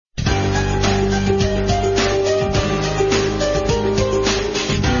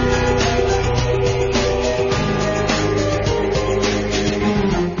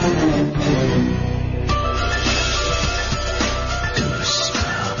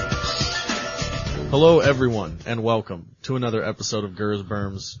Hello, everyone, and welcome to another episode of Gers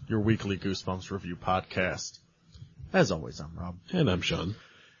Berms, your weekly Goosebumps review podcast. As always, I'm Rob. And I'm Sean.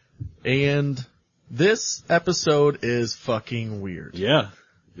 And this episode is fucking weird. Yeah,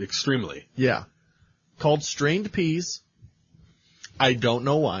 extremely. Yeah. Called Strained Peas. I don't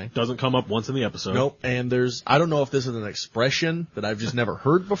know why. Doesn't come up once in the episode. Nope. And I don't know if this is an expression that I've just never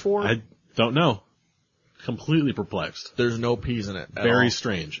heard before. I don't know. Completely perplexed. There's no peas in it at Very all.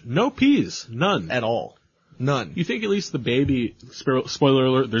 strange. No peas. None. At all. None. You think at least the baby, spoiler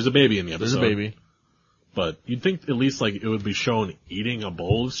alert, there's a baby in the episode. There's a baby. But you'd think at least like it would be shown eating a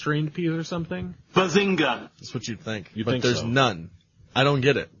bowl of strained peas or something. Bazinga! That's what you'd think. You'd but think there's so. none. I don't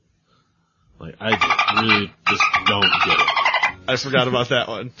get it. Like, I really just don't get it. I forgot about that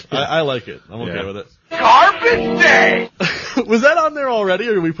one. I like it. I'm okay with it. Carpet day! Was that on there already,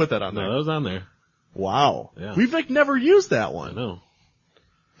 or did we put that on there? No, that was on there. Wow. Yeah. We've never used that I one. know.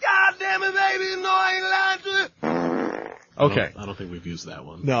 God damn it, baby, no, I ain't lying to it. Okay. I don't think we've used that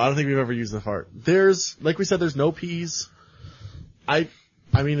one. No, I don't think we've ever used the fart. Like we said, there's no peas. I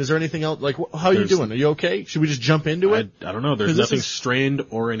mean, is there anything else? Like, how are you doing? Are you okay? Should we just jump into it? I don't know. There's 'Cause this nothing is- strained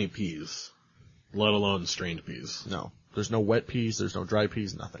or any peas. Let alone strained peas. No. There's no wet peas. There's no dry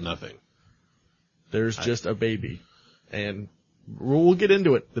peas. Nothing. Nothing. There's just a baby. And we'll get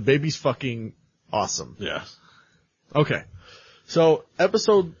into it. The baby's fucking awesome. Yeah. Okay. So,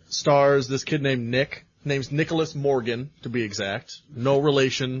 episode stars this kid named Nick. Name's Nicholas Morgan, to be exact. No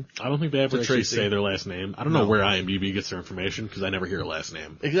relation. I don't think they ever To actually Tracy. say their last name. I don't No. know where IMDb gets their information because I never hear a last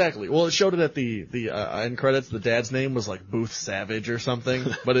name. Exactly. Well, it showed it at the end credits. The dad's name was like Booth Savage or something,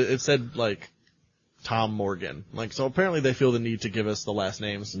 but it said like Tom Morgan. Like, so apparently they feel the need to give us the last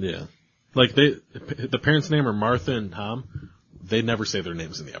names. Yeah. Like the parents' name are Martha and Tom. They never say their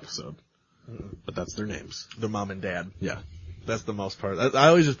names in the episode. But that's their names. The mom and dad. Yeah. That's the most part. I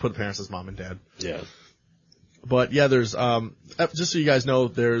always just put parents as mom and dad. Yeah. But yeah, there's, just so you guys know,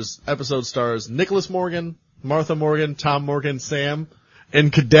 there's episode stars Nicholas Morgan, Martha Morgan, Tom Morgan, Sam,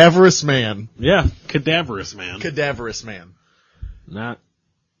 and Cadaverous Man. Yeah. Cadaverous Man. Cadaverous Man.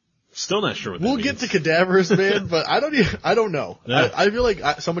 Still not sure what that We'll means. get to Cadaverous Man, but I don't know. Yeah. I feel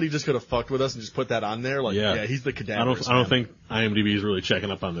like somebody just could have fucked with us and just put that on there. Like, Yeah. he's the Cadaverous I don't Man. think IMDb is really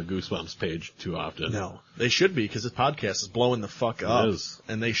checking up on the Goosebumps page too often. No. They should be, because this podcast is blowing the fuck up. It is.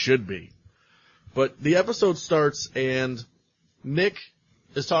 And they should be. But the episode starts, and Nick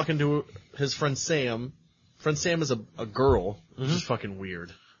is talking to his friend Sam. Friend Sam is a girl, which is fucking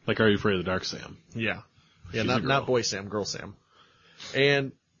weird. Like, Are You Afraid of the Dark, Sam? Yeah. Yeah, She's a girl. not boy Sam, girl Sam.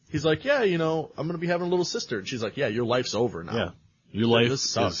 And he's like, yeah, I'm gonna be having a little sister. And she's like, yeah, your life's over now. Yeah. Your life this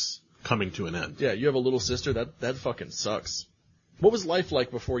sucks. is coming to an end. Yeah, you have a little sister. That fucking sucks. What was life like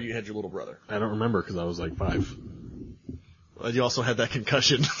before you had your little brother? I don't remember because I was like 5. You also had that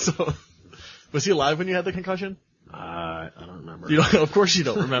concussion. So, was he alive when you had the concussion? I don't remember. Of course you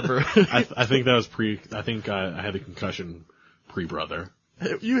don't remember. I think that was I had the concussion pre-brother.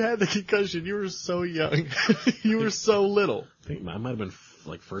 You had the concussion. You were so young. You were so little. I think I might have been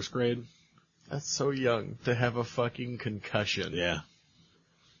like first grade. That's so young to have a fucking concussion. Yeah.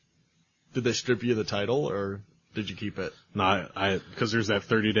 Did they strip you of the title, or did you keep it? No, because there's that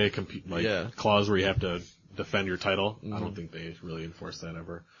 30-day Yeah. clause where you have to defend your title. I don't think they really enforced that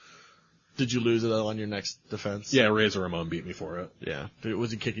ever. Did you lose it on your next defense? Yeah, Razor Ramon beat me for it. Yeah.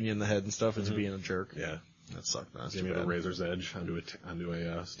 Was he kicking you in the head and stuff? Was he being a jerk? Yeah. That sucked. That's Gave too me the bad. Razor's Edge onto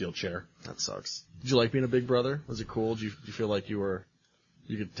a steel chair. That sucks. Did you like being a big brother? Was it cool? Did you feel like you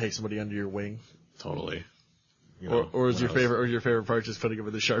could take somebody under your wing? Totally. Or was your favorite part just putting him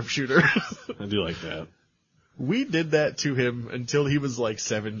in the sharpshooter? I do like that. We did that to him until he was like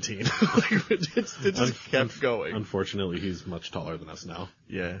 17. it just kept going. Unfortunately, he's much taller than us now.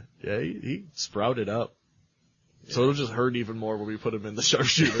 Yeah. Yeah, he sprouted up. So it'll just hurt even more when we put him in the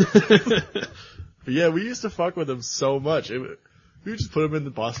sharpshooter. But yeah, we used to fuck with him so much. We would just put him in the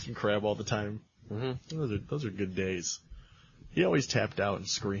Boston Crab all the time. Mm-hmm. Those are good days. He always tapped out and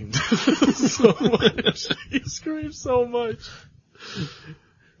screamed so much. He screamed so much.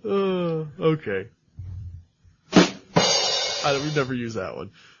 Okay. We've never used that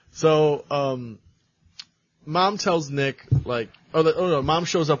one. So, Mom tells Nick, Mom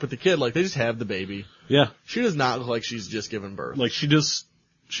shows up with the kid, like, they just have the baby. Yeah. She does not look like she's just given birth. Like, she just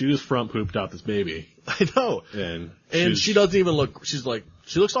front pooped out this baby. I know. And she doesn't even look, she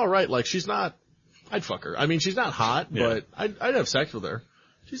looks alright, like, she's not, I'd fuck her. I mean, she's not hot, but I'd have sex with her.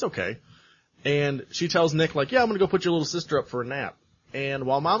 She's okay. And she tells Nick, like, yeah, I'm gonna go put your little sister up for a nap. And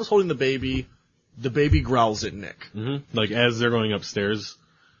while Mom's holding the baby growls at Nick. Mm-hmm. Like, as they're going upstairs,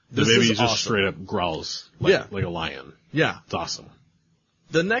 the This baby is just awesome. straight up growls. Like a lion. Yeah. It's awesome.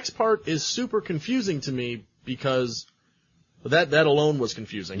 The next part is super confusing to me because that alone was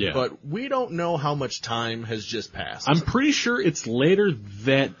confusing. Yeah. But we don't know how much time has just passed. I'm pretty sure it's later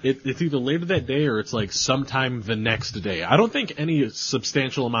it's either later that day or it's like sometime the next day. I don't think any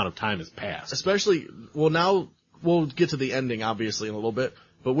substantial amount of time has passed. Especially, well, now we'll get to the ending, obviously, in a little bit.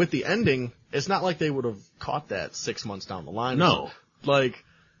 But with the ending, it's not like they would have caught that 6 months down the line. No.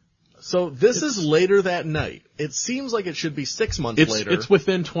 So this is later that night. It seems like it should be 6 months later. It's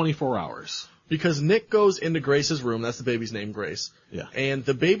within 24 hours. Because Nick goes into Grace's room. That's the baby's name, Grace. Yeah. And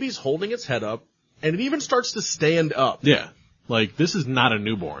the baby's holding its head up, and it even starts to stand up. Yeah. Like, this is not a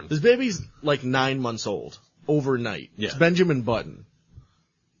newborn. This baby's like 9 months old. Overnight. Yeah. It's Benjamin Button.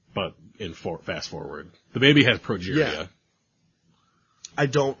 But fast forward. The baby has progeria. Yeah. I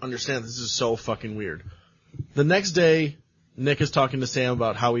don't understand. This is so fucking weird. The next day, Nick is talking to Sam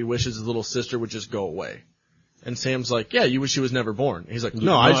about how he wishes his little sister would just go away. And Sam's like, yeah, you wish she was never born. And he's like,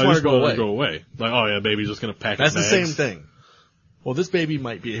 no, I just want her to go away. Like, oh yeah, baby's just gonna pack That's his the bags. same thing. Well, this baby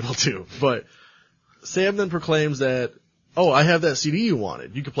might be able to, but Sam then proclaims that, oh, I have that CD you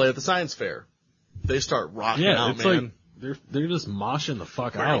wanted. You could play at the science fair. They start rocking Yeah, out, it's man. like, they're just moshing the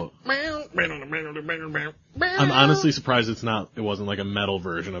fuck out. I'm honestly surprised it wasn't like a metal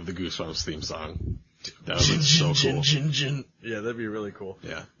version of the Goosebumps theme song. That would be so cool. Yeah, that'd be really cool.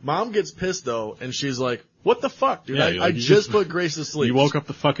 Yeah. Mom gets pissed though, and she's like, what the fuck, dude? Yeah, I you just put Grace to sleep. You woke up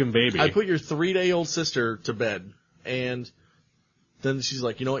the fucking baby. I put your 3-day-old sister to bed, and then she's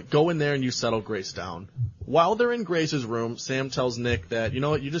like, you know what, go in there and you settle Grace down. While they're in Grace's room, Sam tells Nick that, you know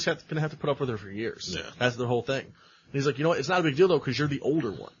what, you just gonna have to put up with her for years. Yeah. That's the whole thing. And he's like, you know what, it's not a big deal though, because you're the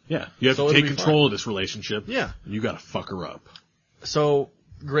older one. Yeah. You have So to it'll take be control fine. of this relationship. Yeah. You gotta fuck her up. So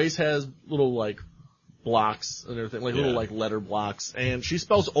Grace has little like blocks and everything, like Yeah. little like letter blocks, and she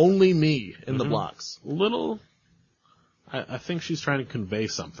spells only me in the blocks. I think she's trying to convey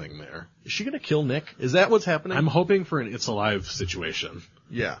something there. Is she gonna kill Nick? Is that what's happening? I'm hoping for an It's Alive situation.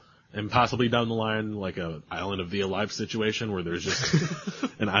 Yeah. And possibly down the line, like a Island of the Alive situation where there's just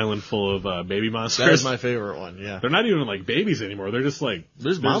an island full of baby monsters. That is my favorite one, yeah. They're not even like babies anymore. They're just like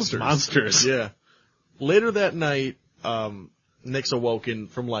There's monsters. Yeah. Later that night, Nick's awoken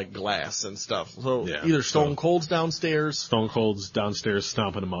from like glass and stuff. So Yeah. either Stone Cold's downstairs, Stone Cold's downstairs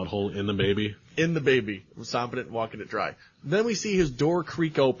stomping a mud hole in the baby. in the baby, stomping it and walking it dry. Then we see his door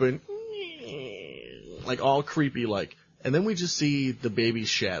creak open, like all creepy like, and then we just see the baby's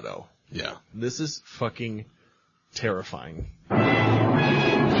shadow. Yeah. This is fucking terrifying.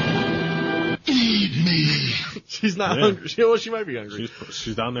 Eat me. She's not Yeah. hungry. Well, she might be hungry.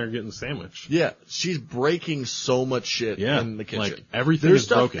 She's down there getting sandwiched. Yeah, she's breaking so much shit Yeah. in the kitchen. Like everything There's is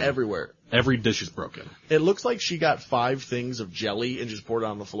stuff broken. everywhere. Every dish is broken. It looks like she got 5 things of jelly and just poured it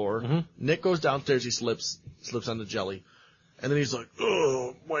on the floor. Mm-hmm. Nick goes downstairs, he slips on the jelly. And then he's like,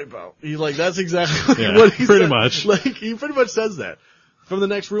 "Oh, wipe out." He's like, that's exactly Yeah, what he pretty said. much. Like, he pretty much says that. From the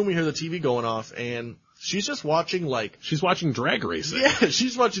next room, we hear the TV going off, and she's just watching, like, She's watching drag racing. yeah,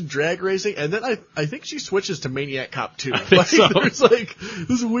 she's watching drag racing, and then I think she switches to Maniac Cop 2. think Like, so. there's like,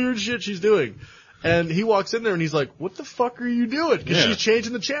 this weird shit she's doing. And he walks in there and he's like, what the fuck are you doing? Because Yeah. she's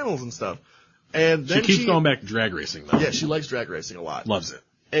changing the channels and stuff. And She then keeps going back to drag racing though. Yeah, she likes drag racing a lot. Loves it.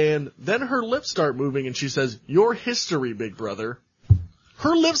 And then her lips start moving and she says, "Your history, big brother."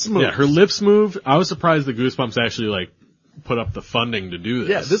 Her lips move. Yeah, her lips moved. I was surprised the Goosebumps actually like put up the funding to do this.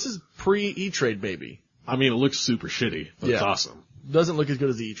 Yeah, this is pre-E-Trade baby. I mean, it looks super shitty, but it's Yeah. awesome. Doesn't look as good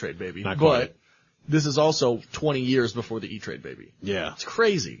as the E-Trade baby. Not but quite. this is also 20 years before the E-Trade baby. Yeah. It's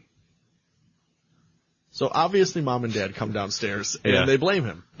crazy. So obviously mom and dad come downstairs and Yeah. they blame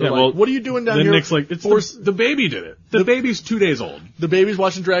him. They're Yeah, like, well, what are you doing down then here? Nick's like, it's the baby did it. The baby's 2 days old. The baby's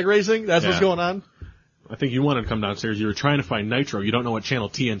watching drag racing? That's what's Yeah. going on? I think you wanted to come downstairs. You were trying to find Nitro. You don't know what channel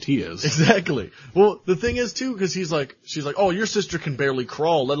TNT is. Exactly. Well, the thing is too, cause she's like, oh, your sister can barely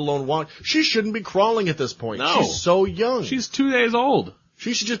crawl, let alone walk. She shouldn't be crawling at this point. No. She's so young. She's 2 days old.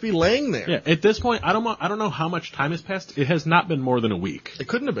 She should just be laying there. Yeah. At this point, I don't know how much time has passed. It has not been more than a week. It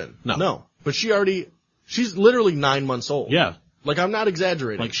couldn't have been. No. But she's literally 9 months old. Yeah. Like, I'm not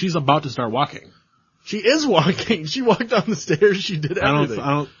exaggerating. Like she's about to start walking. She is walking. She walked down the stairs. She did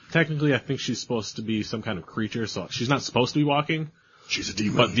everything. Technically I think she's supposed to be some kind of creature, so she's not supposed to be walking. She's a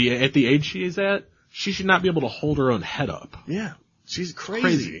demon. But at the age she is at, she should not be able to hold her own head up. Yeah. She's crazy.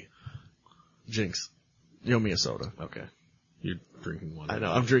 Crazy. Jinx, you owe me a soda. Okay. You're drinking one. I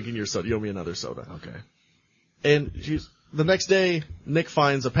know. I'm drinking your soda. You owe me another soda. Okay. And the next day, Nick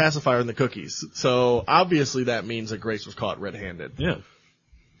finds a pacifier in the cookies. So obviously that means that Grace was caught red-handed. Yeah.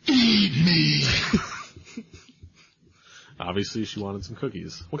 Eat me. Obviously she wanted some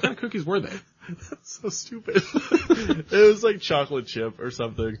cookies. What kind of cookies were they? That's so stupid. It was like chocolate chip or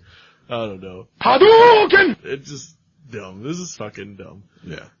something. I don't know. Hadouken! It's just dumb. This is fucking dumb.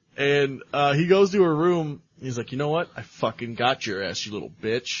 Yeah. And he goes to her room. He's like, you know what? I fucking got your ass, you little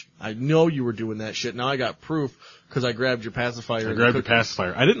bitch. I know you were doing that shit. Now I got proof because I grabbed your pacifier. I grabbed your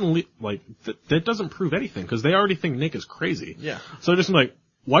pacifier. I didn't that doesn't prove anything because they already think Nick is crazy. Yeah. So just like,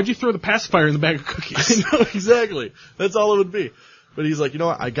 why'd you throw the pacifier in the bag of cookies? I know, exactly. That's all it would be. But he's like, you know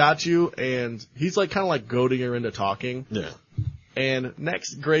what? I got you. And he's like kind of like goading her into talking. Yeah. And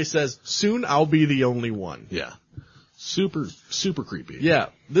next, Grace says, soon I'll be the only one. Yeah. Super, super creepy. Yeah.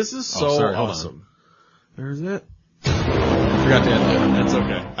 This is so sorry, hold awesome. There's it. Forgot to add that. That's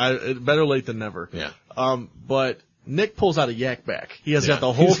okay. Better late than never. Yeah. But Nick pulls out a yak back. He has Yeah. got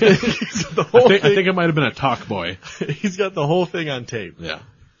the whole thing. He's got the whole I thing. think it might have been a talk boy. He's got the whole thing on tape. Yeah.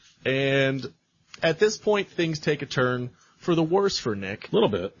 And at this point, things take a turn for the worse for Nick. A little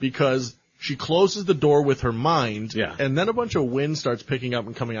bit. Because she closes the door with her mind. Yeah. And then a bunch of wind starts picking up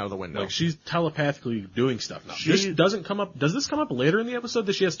and coming out of the window. Like she's telepathically doing stuff now. This doesn't come up. Does this come up later in the episode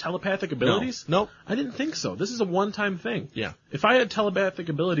that she has telepathic abilities? Nope. I didn't think so. This is a one-time thing. Yeah. If I had telepathic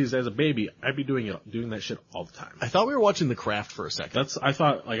abilities as a baby, I'd be doing that shit all the time. I thought we were watching The Craft for a second. I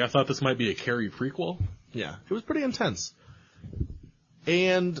thought this might be a Carrie prequel. Yeah. It was pretty intense.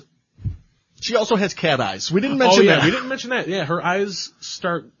 And she also has cat eyes. We didn't mention that. We didn't mention that. Yeah, her eyes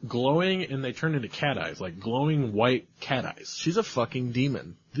start glowing and they turn into cat eyes, like glowing white cat eyes. She's a fucking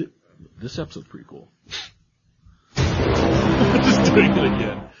demon. This episode's pretty cool. Just doing it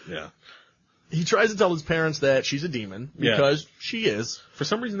again. Yeah. He tries to tell his parents that she's a demon because she is. For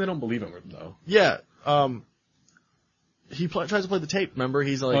some reason, they don't believe him though. Yeah. He tries to play the tape. Remember,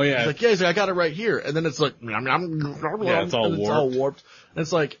 he's like, he's like, I got it right here, and then it's like, it's all warped. And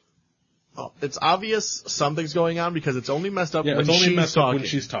it's like, it's obvious something's going on because it's only messed up when it's only she's messed talking. up when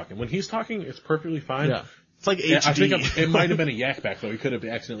she's talking. When he's talking, it's perfectly fine. Yeah. It's like HD. Yeah, I think it might have been a yak back though. He could have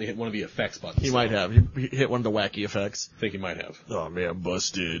accidentally hit one of the effects buttons. He might have. He hit one of the wacky effects. I think he might have. Oh man,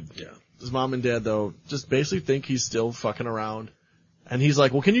 busted. Yeah. His mom and dad though just basically think he's still fucking around, and he's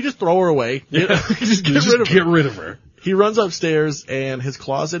like, "Well, can you just throw her away? Just get rid of her." He runs upstairs and his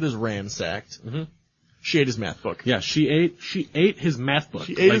closet is ransacked. Mm-hmm. She ate his math book. Yeah, she ate his math book.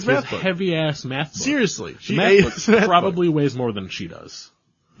 She ate his math book. Heavy ass math book. Seriously, she math ate book his math probably book. weighs more than she does.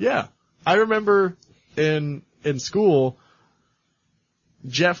 Yeah, I remember in school,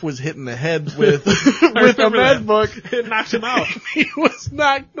 Jeff was hitting the head with with a math book. It knocked him out. He was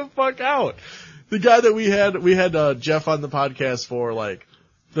knocked the fuck out. The guy that we had Jeff on the podcast for like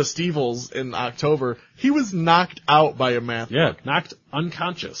the Stevels in October. He was knocked out by a math book. Yeah, knocked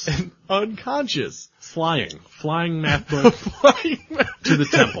unconscious. Unconscious. Flying math book to the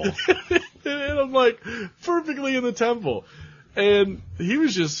temple. And I'm like, perfectly in the temple. And he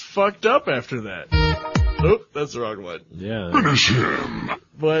was just fucked up after that. Oh, that's the wrong one. Yeah. Finish him.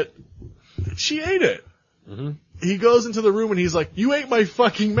 But she ate it. Mm-hmm. He goes into the room and he's like, you ate my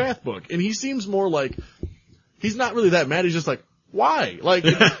fucking math book. And he seems more like, he's not really that mad. He's just like, why? Like,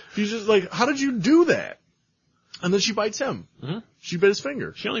 he's just like, how did you do that? And then she bites him. Mm-hmm. She bit his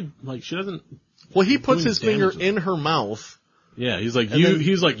finger. She doesn't. Well, he puts doing his finger damage. in her mouth. Yeah, he's like, And then-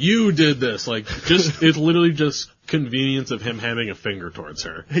 he's like, you did this. Like, it's literally just convenience of him having a finger towards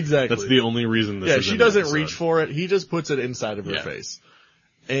her. Exactly. That's the only reason this is she in the doesn't episode. reach for it. He just puts it inside of her Yeah. face.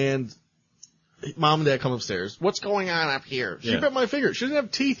 And mom and dad come upstairs. What's going on up here? She Yeah. bit my finger. She doesn't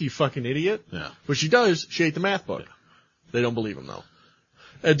have teeth, you fucking idiot. Yeah. But she does. She ate the math book. They don't believe him though.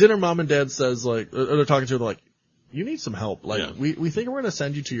 At dinner, mom and dad says like, or they're talking to her, they're like, you need some help. Like, Yeah. we think we're gonna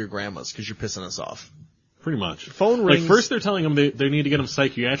send you to your grandma's because you're pissing us off. Pretty much. Phone rings. Like, first they're telling him they need to get him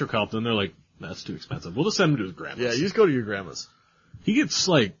psychiatric help, then they're like, that's too expensive. We'll just send him to his grandma's. Yeah, you just go to your grandma's. He gets,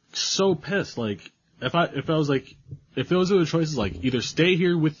 like, so pissed. Like, if those are the choices, like, either stay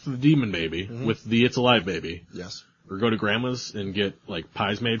here with the demon baby, with the It's Alive baby, Yes. or go to grandma's and get, like,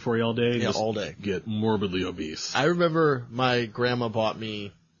 pies made for you all day. Yeah, just all day. Get morbidly obese. I remember my grandma bought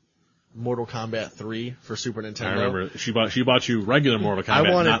me Mortal Kombat 3 for Super Nintendo. I remember she bought you regular Mortal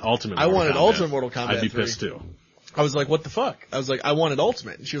Kombat, not Ultimate I Mortal wanted Kombat. Ultimate Mortal Kombat I'd be 3. pissed too. I was like, what the fuck? I was like, I wanted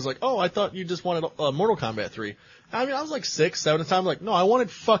Ultimate. And she was like, oh, I thought you just wanted Mortal Kombat 3. I mean, I was like 6, 7 at the time. I'm like, no, I wanted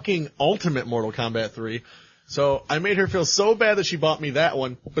fucking Ultimate Mortal Kombat 3. So I made her feel so bad that she bought me that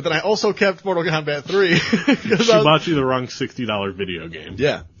one, but then I also kept Mortal Kombat 3. She bought you the wrong $60 video game.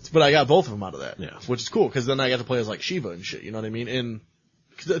 Yeah, but I got both of them out of that. Yeah. Which is cool, because then I got to play as like Shiva and shit, you know what I mean?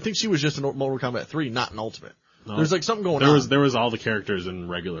 Cause I think she was just in Mortal Kombat 3, not in Ultimate. No. There's like something going on. There was all the characters in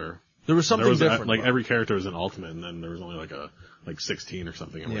regular. There was something different. Like about it. every character was in Ultimate, and then there was only like 16 or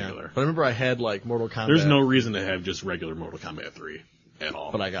something in Yeah. regular. But I remember I had like Mortal Kombat. There's no reason to have just regular Mortal Kombat 3. at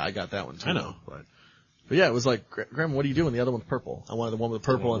all. But I got that one too. I know. But yeah, it was like, Grandma, what are you doing? The other one's purple. I wanted the one with the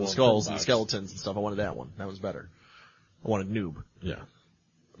purple and the skulls and the skeletons and stuff. I wanted that one. That was better. I wanted noob. Yeah.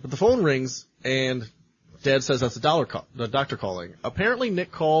 But the phone rings and Dad says that's the doctor calling. Apparently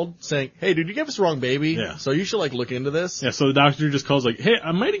Nick called saying, hey, dude, you gave us the wrong baby. Yeah. So you should like look into this. Yeah, so the doctor just calls like, hey,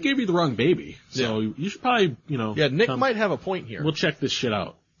 I might have gave you the wrong baby. So you should probably, Yeah, Nick might have a point here. We'll check this shit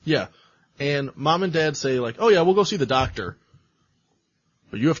out. Yeah. And Mom and Dad say like, oh yeah, we'll go see the doctor.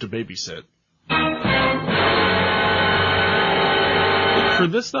 But you have to babysit. For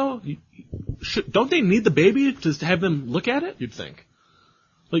this though, don't they need the baby to have them look at it? You'd think.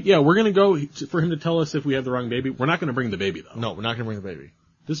 Like, yeah, we're gonna go for him to tell us if we have the wrong baby. We're not gonna bring the baby though. No, we're not gonna bring the baby.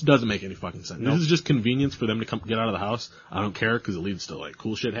 This doesn't make any fucking sense. Nope. This is just convenience for them to get out of the house. I don't care because it leads to like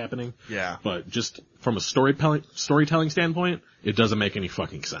cool shit happening. Yeah. But just from a storytelling standpoint, it doesn't make any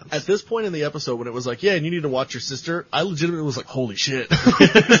fucking sense. At this point in the episode when it was like, yeah, and you need to watch your sister, I legitimately was like, holy shit.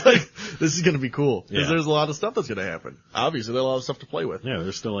 Like, this is gonna be cool. Because there's a lot of stuff that's gonna happen. Obviously, there's a lot of stuff to play with. Yeah,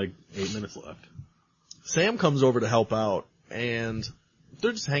 there's still like 8 minutes left. Sam comes over to help out, and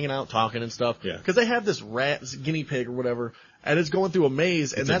they're just hanging out, talking and stuff. Yeah. Because they have this rat, this guinea pig or whatever, and it's going through a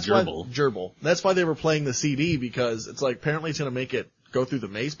maze, and that's why gerbil. That's why they were playing the CD, because it's like apparently it's gonna make it go through the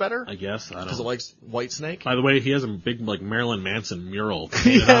maze better. I guess. I don't Because it know. likes White Snake. By the way, he has a big like Marilyn Manson mural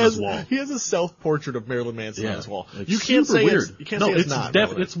painted on his wall. He has a self-portrait of Marilyn Manson on his wall. It's You can't super say weird. you can't say it's not.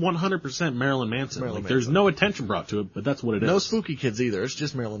 It's 100% Marilyn Manson. Marilyn There's Manson. no attention brought to it, but that's what it is. No spooky kids either. It's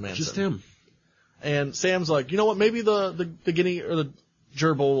just Marilyn Manson. Just him. And Sam's like, you know what? Maybe the guinea or the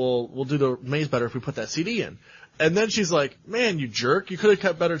gerbil will do the maze better if we put that CD in. And then she's like, man, you jerk! You could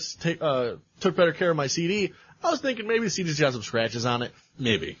have took better care of my CD. I was thinking maybe the CD's got some scratches on it.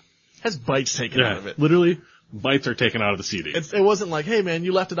 Maybe. Has bites taken out of it. Literally, bites are taken out of the CD. It wasn't like, hey man,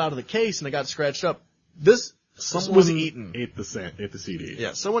 you left it out of the case and it got scratched up. Someone was eaten. Ate the CD.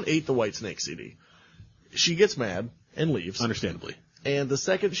 Yeah, someone ate the White Snake CD. She gets mad and leaves. Understandably. And the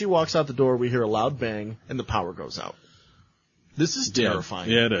second she walks out the door, we hear a loud bang and the power goes out. This is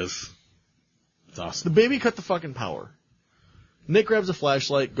terrifying. Yeah, it is. It's awesome. The baby cut the fucking power. Nick grabs a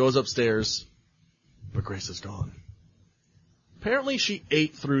flashlight, goes upstairs, but Grace is gone. Apparently she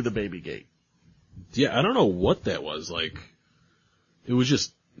ate through the baby gate. Yeah, I don't know what that was. Like, it was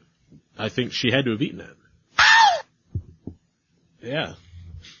just, I think she had to have eaten it. Yeah.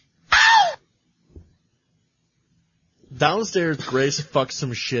 Downstairs, Grace fucks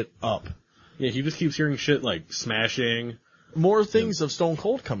some shit up. Yeah, he just keeps hearing shit like smashing. More things of Stone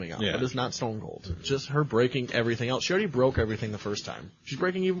Cold coming out, Yeah. but it's not Stone Cold. Just her breaking everything else. She already broke everything the first time. She's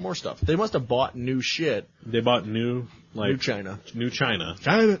breaking even more stuff. They must have bought new shit. They bought new China. New China.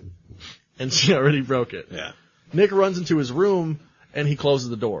 And she already broke it. Yeah. Nick runs into his room, and he closes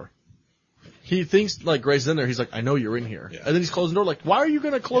the door. He thinks, like, Grace is in there. He's like, I know you're in here. Yeah. And then he's closing the door, like, why are you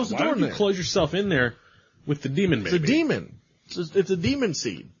going to close the door Why in would you there? close yourself in there with the demon baby? It's a demon. It's a demon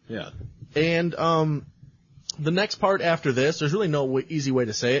seed. Yeah. And, the next part after this, there's really no easy way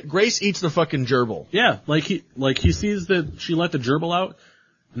to say it. Grace eats the fucking gerbil. Yeah, like he sees that she let the gerbil out,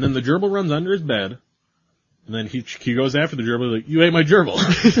 and then the gerbil runs under his bed, and then he goes after the gerbil, like, you ate my gerbil.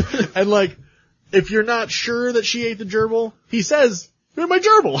 And like, if you're not sure that she ate the gerbil, he says, you're my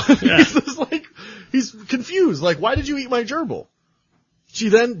gerbil. Yeah. He's just like, he's confused. Like, why did you eat my gerbil? She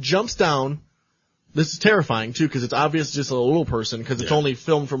then jumps down. This is terrifying too, because it's obvious just a little person, because it's only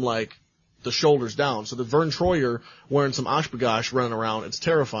filmed from like the shoulders down. So the Vern Troyer wearing some Oshkosh running around, it's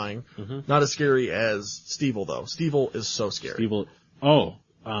terrifying. Mm-hmm. Not as scary as Stevel though. Stevel is so scary.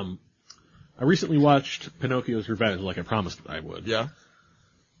 I recently watched Pinocchio's Revenge, like I promised I would. Yeah.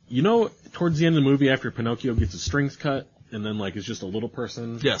 You know, towards the end of the movie, after Pinocchio gets his strings cut, and then like it's just a little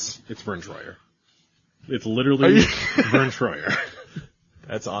person. Yes. It's Vern Troyer. It's literally Vern Troyer.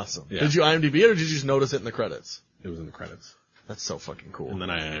 That's awesome. Yeah. Did you IMDb it or did you just notice it in the credits? It was in the credits. That's so fucking cool. And then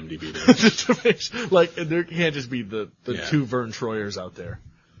I IMDb'd it. Just to make sure, like, there can't just be the Yeah. two Vern Troyers out there.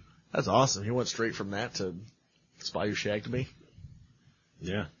 That's awesome. He went straight from that to Spy Who Shagged Me.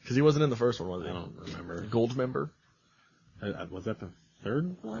 Yeah. Because he wasn't in the first one, was he? I don't remember. Gold member? Was that the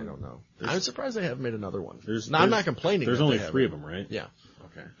third one? I don't know. I'm surprised they haven't made another one. I'm there's- not complaining. There's that only they 3 of haven't. them, right? Yeah.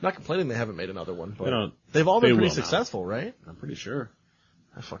 Okay. Not complaining they haven't made another one, but They they've all been will pretty now. successful, right? I'm pretty sure.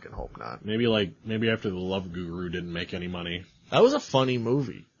 I fucking hope not. Maybe after The Love Guru didn't make any money. That was a funny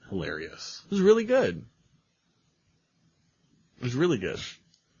movie. Hilarious. It was really good. It was really good.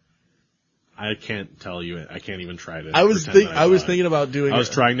 I can't tell you. I can't even try to. I was pretend that I was saw it. thinking about doing I was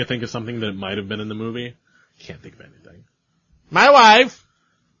it. trying to think of something that might have been in the movie. Can't think of anything. My wife!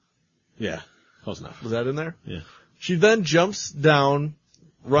 Yeah, close enough. Was that in there? Yeah. She then jumps down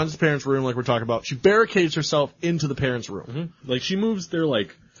runs to the parents' room like we're talking about. She barricades herself into the parents' room. Mm-hmm. Like, she moves their,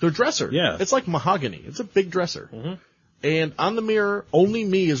 like... Their dresser. Yeah. It's like mahogany. It's a big dresser. Mm-hmm. And on the mirror, only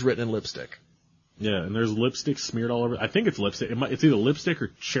me is written in lipstick. Yeah, and there's lipstick smeared all over. I think it's lipstick. It's either lipstick or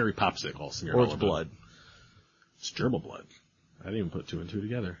cherry popsicle smeared all Or over. it's blood. It's gerbil blood. I didn't even put two and two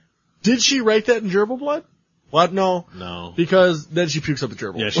together. Did she write that in gerbil blood? What? No. No. Because then she pukes up the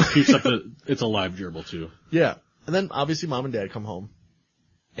gerbil. Yeah, she keeps up it's a live gerbil too. Yeah. And then obviously mom and dad come home.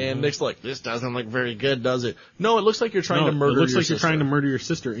 And Nick's like, this doesn't look very good, does it? No, it looks like you're trying to murder it looks your like you're sister. trying to murder your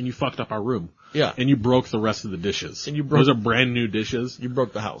sister and you fucked up our room. Yeah. And you broke the rest of the dishes. And you broke- Those are brand new dishes. You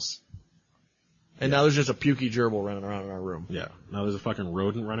broke the house. And now there's just a pukey gerbil running around in our room. Yeah. Now there's a fucking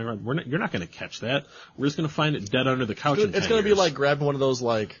rodent running around. You're not going to catch that. We're just going to find it dead under the couch in 10 It's going to be years. like grabbing one of those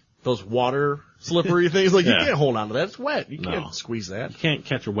those water slippery things. Like, you Yeah. can't hold on to that. It's wet. You No. can't squeeze that. You can't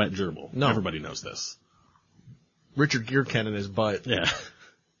catch a wet gerbil. No. Everybody knows this. Richard Gere can in his butt. Yeah.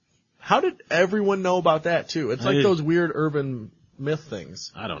 How did everyone know about that too? It's like I- those weird urban myth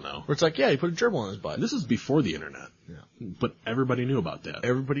things. I don't know. Where it's like, yeah, he put a gerbil in his butt. This is before the internet. Yeah. But everybody knew about that.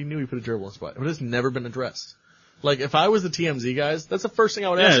 Everybody knew he put a gerbil in his butt. But it's never been addressed. Like, if I was the TMZ guys, that's the first thing I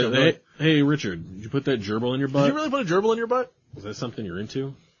would ask Yeah, him. hey, Richard, did you put that gerbil in your Did butt? you really put a gerbil in your butt? Is that something you're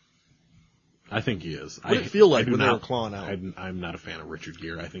into? I think he is. What did it feel like I do when they not- were clawing out? I'm not a fan of Richard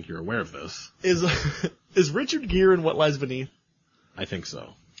Gere. I think you're aware of this. Is Richard Gere in What Lies Beneath? I think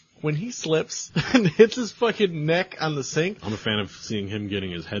so. When he slips and hits his fucking neck on the sink. I'm a fan of seeing him getting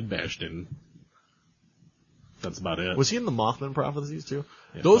his head bashed in. That's about it. Was he in the Mothman Prophecies too?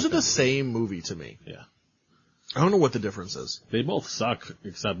 Yeah, Those are fuck the him. same movie to me. Yeah. I don't know what the difference is. They both suck,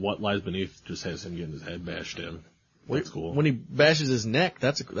 except What Lies Beneath just has him getting his head bashed in. That's cool. When he bashes his neck,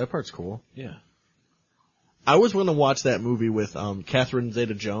 that part's cool. Yeah. I was going to watch that movie with Catherine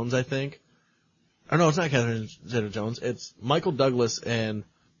Zeta-Jones, I think. Or no, it's not Catherine Zeta-Jones. It's Michael Douglas and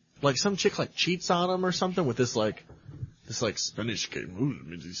like some chick like cheats on him or something with this Spanish guy.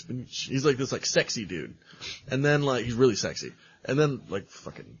 He's like this like sexy dude. And then like he's really sexy. And then like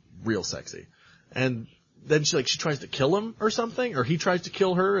fucking real sexy. And then she tries to kill him or something, or he tries to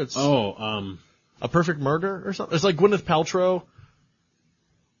kill her. It's A Perfect Murder or something. It's like Gwyneth Paltrow.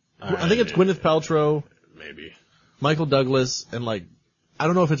 I think it's Gwyneth Paltrow, Maybe. Michael Douglas, and like, I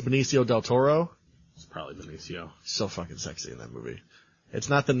don't know if it's Benicio del Toro. It's probably Benicio. He's so fucking sexy in that movie. It's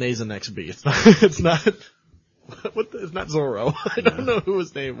not the Nason XB. It's not, it's not Zorro. I don't know what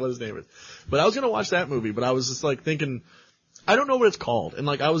his name is. But I was gonna watch that movie, but I was just like thinking, I don't know what it's called. And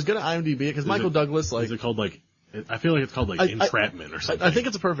like, I was gonna IMDb it because Michael Douglas, like, Is it called like, I feel like it's called like Entrapment or something. I think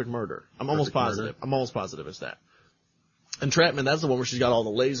it's A Perfect Murder. I'm almost positive. I'm almost positive it's that. Entrapment, that's the one where she's got all the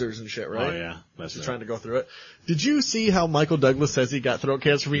lasers and shit, right? Oh yeah. That's She's right. trying to go through it. Did you see how Michael Douglas says he got throat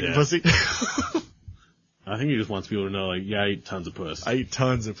cancer from eating Yeah. pussy? I think he just wants people to know, like, yeah, I eat tons of puss. I eat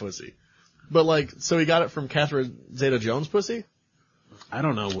tons of pussy. But like, so he got it from Catherine Zeta-Jones pussy? I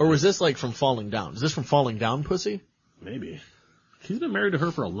don't know. Or was this like from Falling Down? Is this from Falling Down pussy? Maybe. He's been married to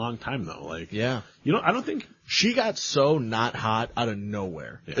her for a long time though. Like, Yeah. you know, I don't think, She got so not hot out of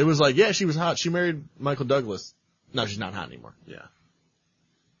nowhere. Yeah. It was like, yeah, she was hot. She married Michael Douglas. No, she's not hot anymore. yeah.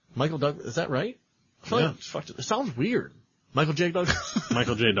 Michael Douglas, is that right? I feel Yeah. like fucked it. It sounds weird. Michael J. Douglas?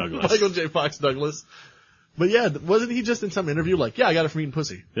 Michael J. Douglas. Michael J. Fox Douglas. But yeah, wasn't he just in some interview like, yeah, I got it from eating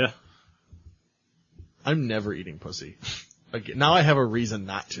pussy. Yeah. I'm never eating pussy. Again, now I have a reason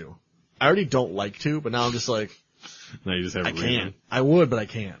not to. I already don't like to, but now I'm just like, No, you just have a I reason. can't. I would, but I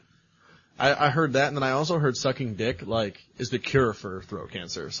can't. I heard that, and then I also heard sucking dick, like, is the cure for throat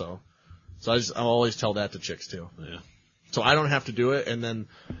cancer, so I always tell that to chicks too. Yeah. So I don't have to do it, and then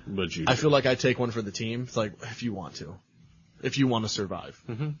But you I feel like I take one for the team. It's like, if you want to. If you want to survive.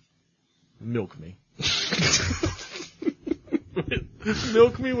 Mhm. Milk me.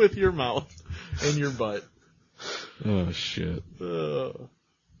 Milk me with your mouth and your butt. Oh shit.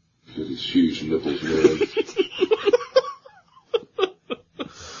 These huge nipples, man.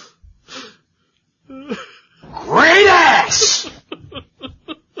 Great ass!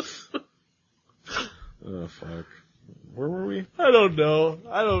 Oh fuck. Where were we? I don't know.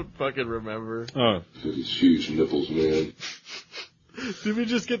 I don't fucking remember. Oh. These huge nipples, man. Did we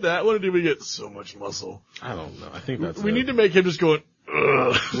just get that one, or did we get so much muscle? I don't know. I think that's We it. need to make him just going,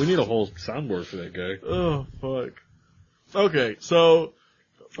 ugh. We need a whole soundboard for that guy. Oh, fuck. Okay, so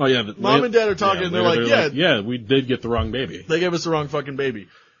Oh yeah. Mom and Dad are talking, and they're later like, yeah, we did get the wrong baby. they gave us the wrong fucking baby.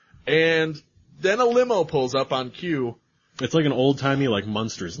 And then a limo pulls up on cue. It's like an old timey like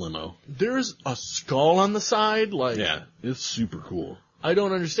Munsters limo. There's a skull on the side, like, Yeah. It's super cool. I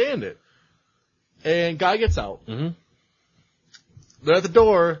don't understand it. And guy gets out. Mm-hmm. They're at the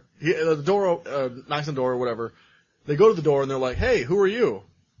door. The door knocks on the door or whatever. They go to the door and they're like, "Hey, who are you?"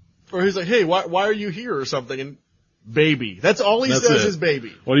 Or he's like, hey, why are you here or something? And baby. That's all he That's says it. is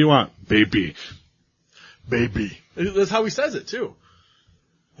baby. What do you want? Baby. Baby. That's how he says it too.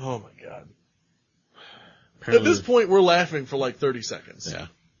 Oh my god. At Apparently- this point, we're laughing for like 30 seconds. Yeah.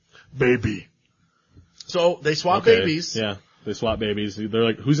 Baby. So they swap Okay. babies. Yeah. They swap babies. They're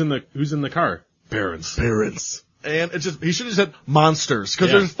like, who's in the car? Parents. Parents. And it's just, he should have said monsters,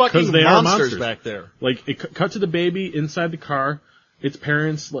 because Yeah, there's fucking 'cause they are monsters monsters. back there. Like, it cut to the baby inside the car. Its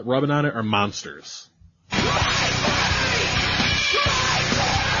parents rubbing on it are monsters.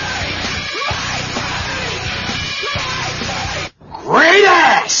 Great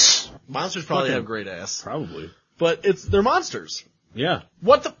ass! Monsters probably Fucking- have great ass. Probably. But they're monsters. Yeah.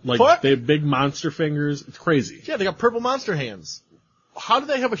 What the Like, fuck? they have big monster fingers. It's crazy. Yeah, they got purple monster hands. How do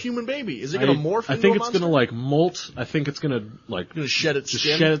they have a human baby? Is it gonna morph into I think a it's monster? gonna like molt. I think it's gonna like Gonna shed its just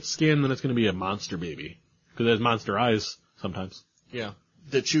skin? shed its skin, then it's gonna be a monster baby. Because it has monster eyes sometimes. Yeah.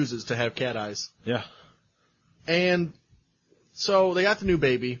 That chooses to have cat eyes. Yeah. And so they got the new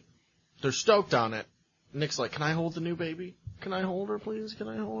baby. They're stoked on it. Nick's like, can I hold the new baby? Can I hold her, please? Can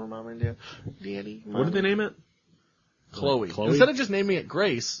I hold her, Mom and Dad? Daddy? What did they name it? Chloe. Chloe? Instead of just naming it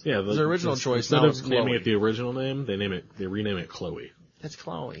Grace, Yeah, it was their original choice. Instead Now of it's Chloe. naming it the original name, they rename it Chloe. It's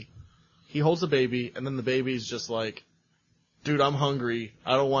Chloe. He holds the baby, and then the baby's just like, dude, I'm hungry.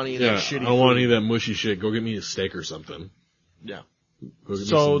 I don't want any of Yeah, that shitty I don't want food." any of that mushy shit. Go get me a steak or something. Yeah. Go get me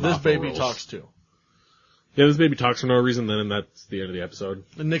So some this waffle baby rolls. talks too. Yeah, this baby talks for no reason. Then that's the end of the episode.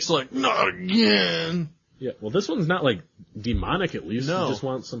 And Nick's like, not again. Yeah. Well, this one's not like demonic. At least No. he just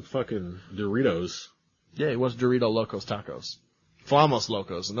wants some fucking Doritos. Yeah, he wants Dorito Locos Tacos. Flamos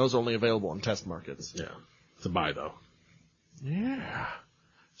Locos, and those are only available in test markets. Yeah. It's a buy though. Yeah.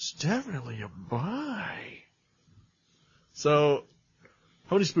 It's definitely a buy. So,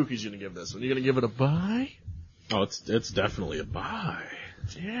 how many spookies you gonna give this one? You gonna give it a buy? Oh, it's definitely a buy.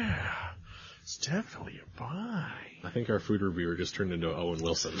 Yeah. It's definitely a buy. I think our food reviewer just turned into Owen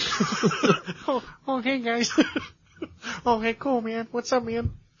Wilson. Oh, hey guys. Oh, hey, cool, man. What's up,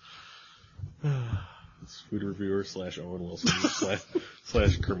 man? It's food reviewer / Owen Wilson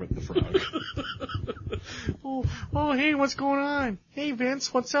slash Kermit the Frog. Oh, hey, what's going on? Hey,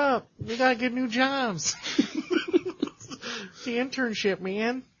 Vince, what's up? We gotta get new jobs. It's the internship,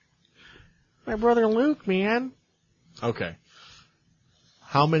 man. My brother Luke, man. Okay.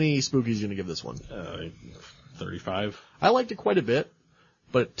 How many spookies you gonna give this one? 35. I liked it quite a bit,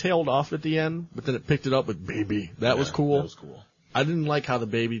 but it tailed off at the end, but then it picked it up with baby. That was cool. That was cool. I didn't like how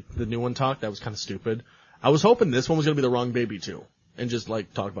the new one talked. That was kind of stupid. I was hoping this one was gonna be the wrong baby too. And just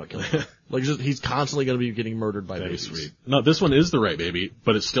like talk about killing him. Like he's constantly gonna be getting murdered by That'd be babies. sweet. No, this one is the right baby,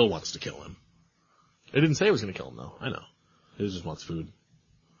 but it still wants to kill him. It didn't say it was gonna kill him though. I know. It just wants food.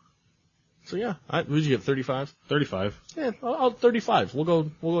 So yeah, what did you get? 35? 35. Yeah, I'll 35. We'll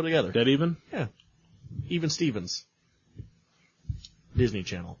go together. Dead even? Yeah. Even Stevens. Disney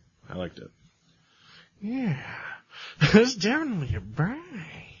Channel. I liked it. Yeah. That's definitely a buy.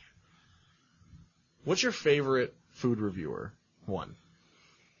 What's your favorite food reviewer? One.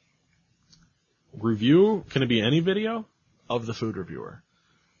 Review? Can it be any video? Of the food reviewer.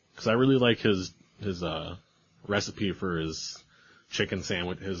 Because I really like his recipe for his chicken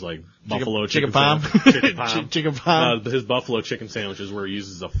sandwich, his like buffalo chicken palm. Chicken palm. Chicken palm. His buffalo chicken sandwiches where he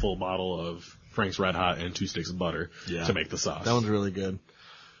uses a full bottle of Frank's Red Hot and 2 sticks of butter Yeah. to make the sauce. That one's really good.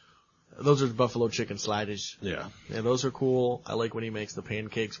 Those are the buffalo chicken sliders. Yeah. Yeah, those are cool. I like when he makes the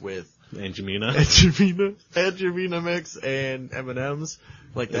pancakes with And Jamina. Angelina mix and M&Ms.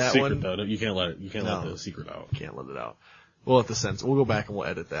 Like It's that secret one. though. You can't let No. the secret out. Can't let it out. We'll let the sense. We'll go back and we'll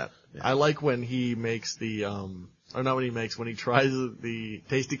edit that. Yeah. I like when he makes when he tries the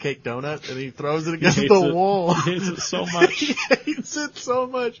tasty cake donut and he throws it against hates the it. wall. He hates it so much. He hates it so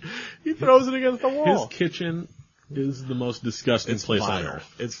much. He throws it against the wall. His kitchen is the most disgusting place on vile.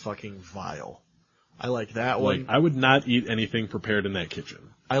 earth. It's fucking vile. I like that Like, one. I would not eat anything prepared in that kitchen.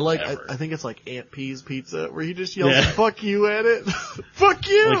 I ever. think it's like Aunt P's pizza where he just yells Yeah. "fuck you" at it. Fuck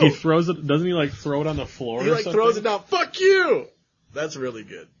you. Like, he throws it, doesn't he like throw it on the floor He or like something? throws it down. Fuck you. That's really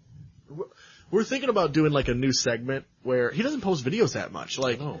good. We're thinking about doing like a new segment where he doesn't post videos that much.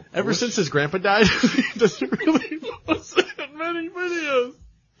 Like No. ever since his grandpa died, he doesn't really post that many videos.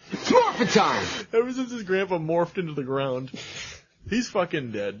 Morphin' time! Ever since his grandpa morphed into the ground, he's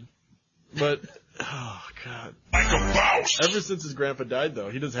fucking dead. But oh god, ever since his grandpa died though,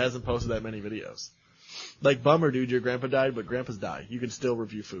 he just hasn't posted that many videos. Like bummer, dude, your grandpa died, but grandpas die. You can still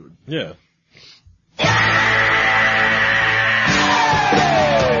review food. Yeah.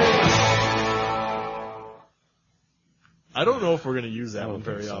 I don't know if we're gonna use that I don't one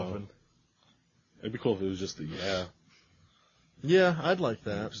very think so. often. It'd be cool if it was just the yeah. Yeah, I'd like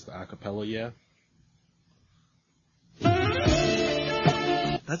that. Just the acapella, yeah.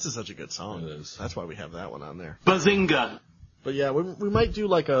 That's such a good song. It is. That's why we have that one on there. Bazinga! But yeah, we might do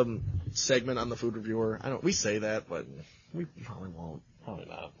like a segment on the food reviewer. We say that, but we probably won't. Probably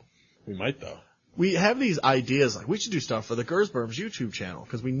not. We might, though. We have these ideas, like we should do stuff for the Gersberms YouTube channel,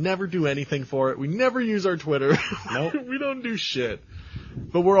 because we never do anything for it. We never use our Twitter. Nope. We don't do shit.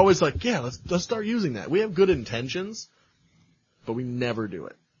 But we're always like, yeah, let's start using that. We have good intentions, but we never do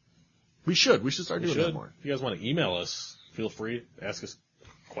it. We should start doing that more. If you guys want to email us, feel free. Ask us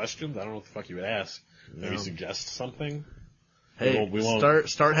questions. I don't know what the fuck you would ask. Maybe suggest something. Hey, we won't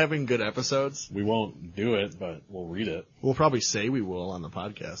start having good episodes. We won't do it, but we'll read it. We'll probably say we will on the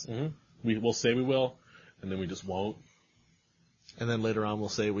podcast. Mm-hmm. We'll say we will, and then we just won't. And then later on we'll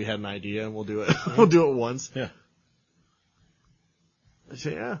say we had an idea and we'll do it. We'll do it once. Yeah.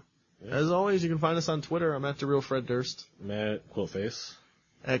 So yeah. As always, you can find us on Twitter. I'm at TheRealFredDurst. I'm at Quiltface.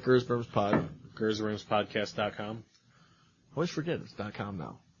 At GersbermsPod. GersbermsPodcast.com. I always forget it's .com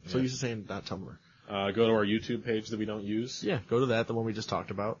now. So used to saying .tumblr. Go to our YouTube page that we don't use. Yeah, go to that, the one we just talked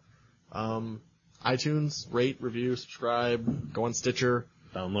about. iTunes, rate, review, subscribe, go on Stitcher.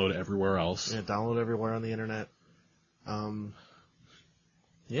 Download everywhere else. Yeah, download everywhere on the internet.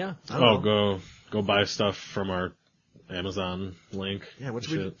 Yeah. I don't know. Go buy stuff from our Amazon link. Yeah,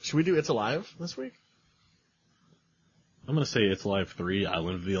 should we do It's Alive this week? I'm gonna say It's Alive 3,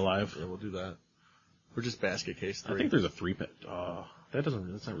 Island of the Alive. Yeah, we'll do that. Or just Basket Case 3. I think there's a 3-pit. That's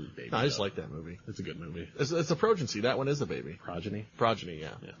not really baby. No, I just like that movie. It's a good movie. It's a Progeny. That one is a baby. Progeny? Progeny,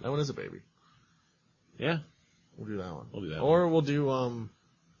 yeah. That one is a baby. Yeah. We'll do that one. We'll do that Or one. we'll do, I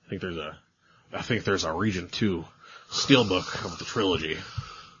think there's a Region 2 Steelbook of the trilogy.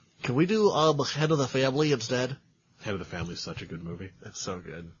 Can we do, Head of the Family instead? Head of the Family is such a good movie. That's so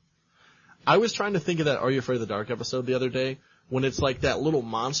good. I was trying to think of that Are You Afraid of the Dark episode the other day, when it's like that little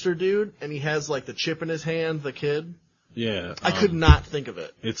monster dude, and he has like the chip in his hand, the kid. Yeah. I could not think of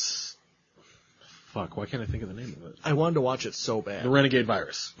it. Fuck, why can't I think of the name of it? I wanted to watch it so bad. The Renegade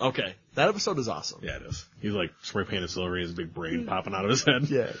Virus. Okay. That episode is awesome. Yeah, it is. He's like spray painted silver, he has a big brain popping out of his head.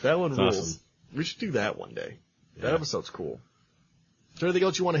 Yeah, that one It's rules. awesome. We should do that one day. That Yeah. episode's cool. Is there anything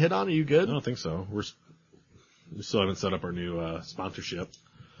else you want to hit on? Are you good? I don't think so. We still haven't set up our new sponsorship.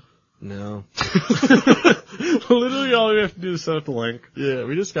 No. Literally all we have to do is set up the link. Yeah,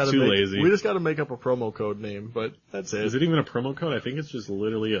 we just gotta lazy. We just gotta make up a promo code name, but that's it. Is it even a promo code? I think it's just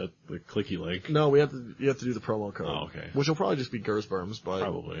literally a clicky link. No, you have to do the promo code. Oh, okay. Which will probably just be Gersberms, but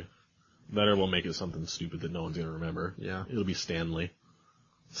Probably. Better we'll make it something stupid that no one's gonna remember. Yeah. It'll be Stanley.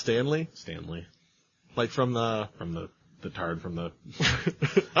 Stanley? Like from the The tard from the...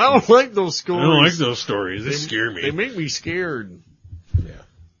 I don't like those stories. I don't like those stories. They scare me. They make me scared. Yeah.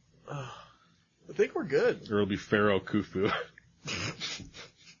 I think we're good. Or it'll be Pharaoh Khufu.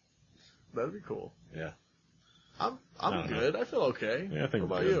 That'd be cool. Yeah. I'm don't know. good. I feel okay. Yeah, I think What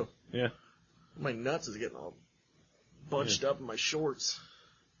we're about good. you? Yeah. My nuts is getting all bunched up in my shorts.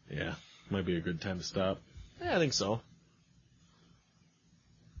 Yeah. Might be a good time to stop. Yeah, I think so.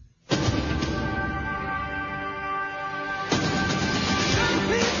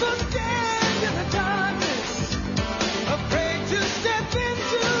 People stand in the darkness, afraid to step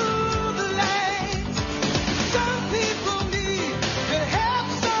into the light. Some people need to help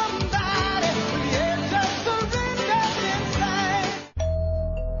somebody when the edge of surrender inside.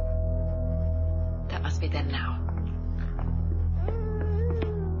 That must be them now.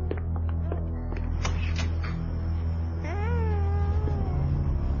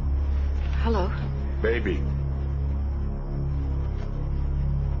 Hello. Baby.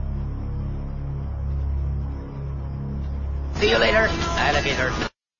 See you later, alligator.